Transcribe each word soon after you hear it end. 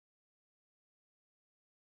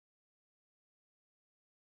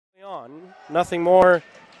On, nothing more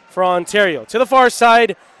for Ontario. To the far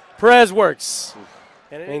side, Perez works.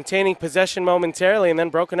 Maintaining possession momentarily and then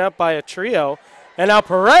broken up by a trio. And now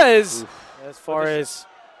Perez, as far as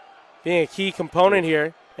being a key component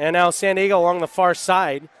here. And now San Diego along the far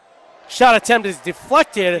side. Shot attempt is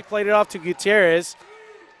deflected. He played it off to Gutierrez.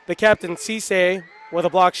 The captain, Cisse, with a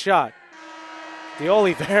blocked shot. De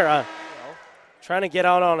Oliveira trying to get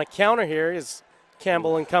out on a counter here is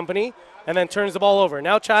Campbell and company. And then turns the ball over.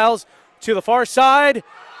 Now Childs to the far side.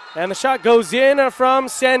 And the shot goes in from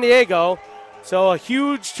San Diego. So a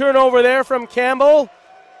huge turnover there from Campbell.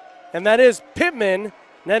 And that is Pittman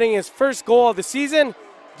netting his first goal of the season.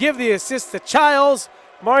 Give the assist to Childs,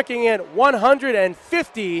 marking it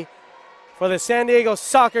 150 for the San Diego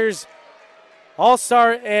Sockers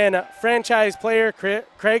all-star and franchise player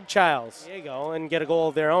Craig Childs. Diego and get a goal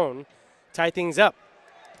of their own. Tie things up.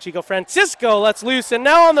 Chico Francisco lets loose. And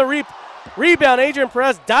now on the rebound, Adrian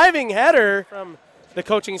Perez diving header from the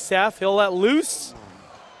coaching staff. He'll let loose.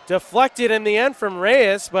 Deflected in the end from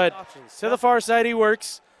Reyes, but to the far side he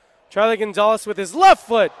works. Charlie Gonzalez with his left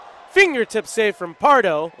foot. Fingertip save from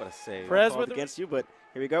Pardo. What a save. Perez with against you, but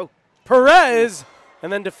here we go. Perez,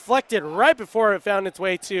 and then deflected right before it found its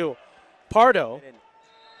way to Pardo.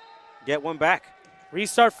 Get one back.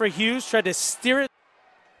 Restart for Hughes, tried to steer it.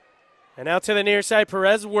 And out to the near side,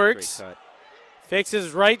 Perez works. Fakes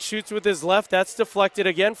his right, shoots with his left. That's deflected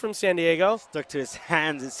again from San Diego. Stuck to his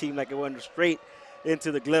hands. It seemed like it went straight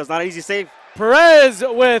into the gloves. Not an easy save. Perez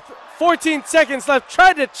with 14 seconds left.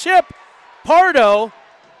 Tried to chip Pardo.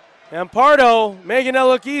 And Pardo making it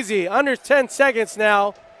look easy. Under 10 seconds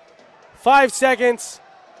now. 5 seconds.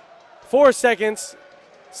 4 seconds.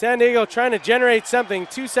 San Diego trying to generate something.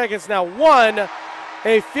 2 seconds now. 1.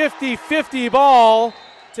 A 50-50 ball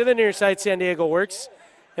to the near side. San Diego works.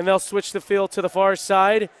 And they'll switch the field to the far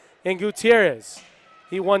side. And Gutierrez.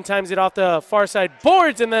 He one-times it off the far side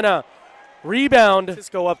boards. And then a rebound.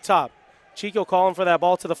 Cisco up top. Chico calling for that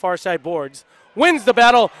ball to the far side boards. Wins the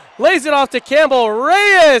battle. Lays it off to Campbell.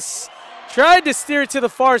 Reyes tried to steer it to the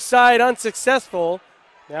far side. Unsuccessful.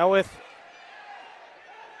 Now with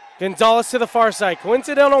Gonzalez to the far side.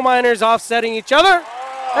 Coincidental minors offsetting each other.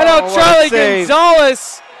 And now Charlie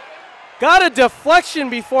Gonzalez got a deflection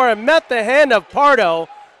before it met the hand of Pardo.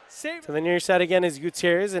 To the near side again is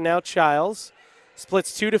Gutierrez, and now Childs.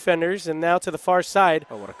 Splits two defenders, and now to the far side.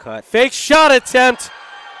 Oh, what a cut. Fake shot attempt,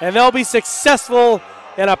 and they'll be successful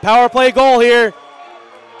in a power play goal here.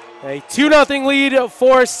 A 2-0 lead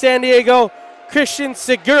for San Diego. Christian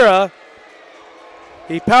Segura.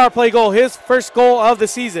 The power play goal, his first goal of the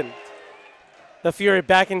season. The Fury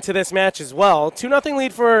back into this match as well. 2-0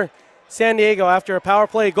 lead for San Diego after a power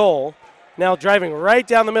play goal. Now driving right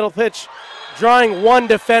down the middle pitch, drawing one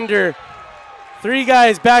defender. 3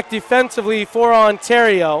 guys back defensively for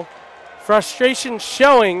Ontario. Frustration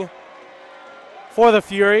showing for the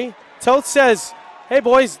Fury. Toth says, hey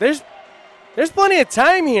boys, there's plenty of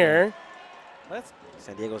time here.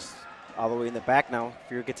 San Diego's all the way in the back now.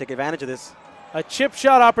 Fury could take advantage of this. A chip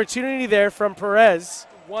shot opportunity there from Perez.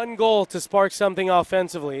 1 goal to spark something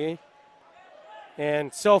offensively.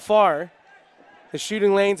 And so far, the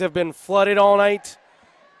shooting lanes have been flooded all night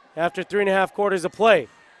after 3.5 quarters of play.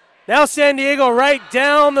 Now San Diego right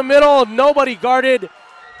down the middle, nobody guarded.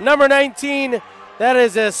 Number 19, that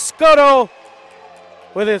is Escoto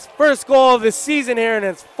with his first goal of the season here, and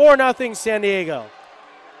it's 4-0 San Diego.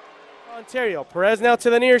 Ontario, Perez now to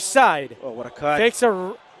the near side. Oh, what a cut. Takes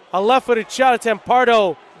a left-footed shot attempt.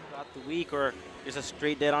 Pardo. Not the weak or just a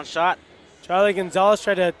straight dead-on shot. Charlie Gonzalez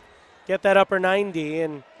tried to get that upper 90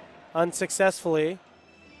 and unsuccessfully.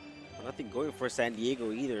 Well, nothing going for San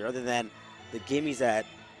Diego either, other than the gimmies that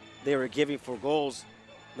they were giving for goals.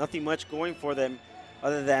 Nothing much going for them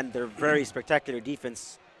other than their very spectacular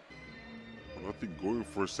defense. Nothing going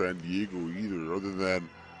for San Diego either, other than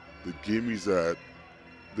the gimmies that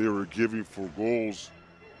they were giving for goals.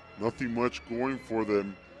 Nothing much going for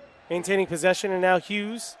them. Maintaining possession, and now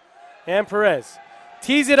Hughes and Perez.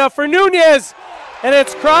 Tees it up for Nunez, and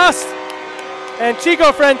it's crossed. And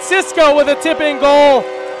Chico Francisco with a tip-in goal.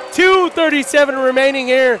 2:37 remaining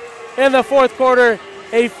here in the fourth quarter.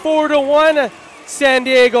 A 4-1 San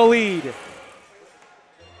Diego lead.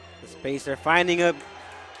 The space they're finding up.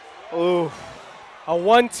 Oh. A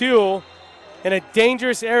 1-2 in a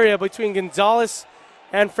dangerous area between Gonzalez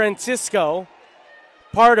and Francisco.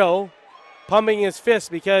 Pardo pumping his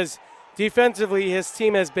fist because defensively his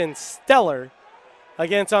team has been stellar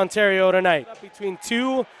against Ontario tonight. Between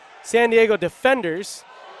 2 San Diego defenders.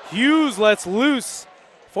 Hughes lets loose,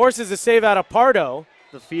 forces a save out of Pardo.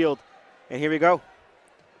 The field, and here we go.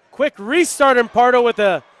 Quick restart, and Pardo with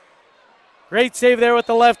a Great save there with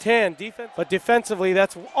the left hand. But defensively,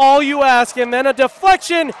 that's all you ask. And then a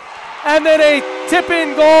deflection, and then a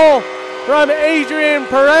tip-in goal from Adrian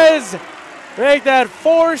Perez. Make that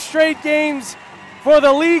 4 straight games for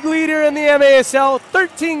the league leader in the MASL.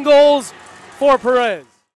 13 goals for Perez.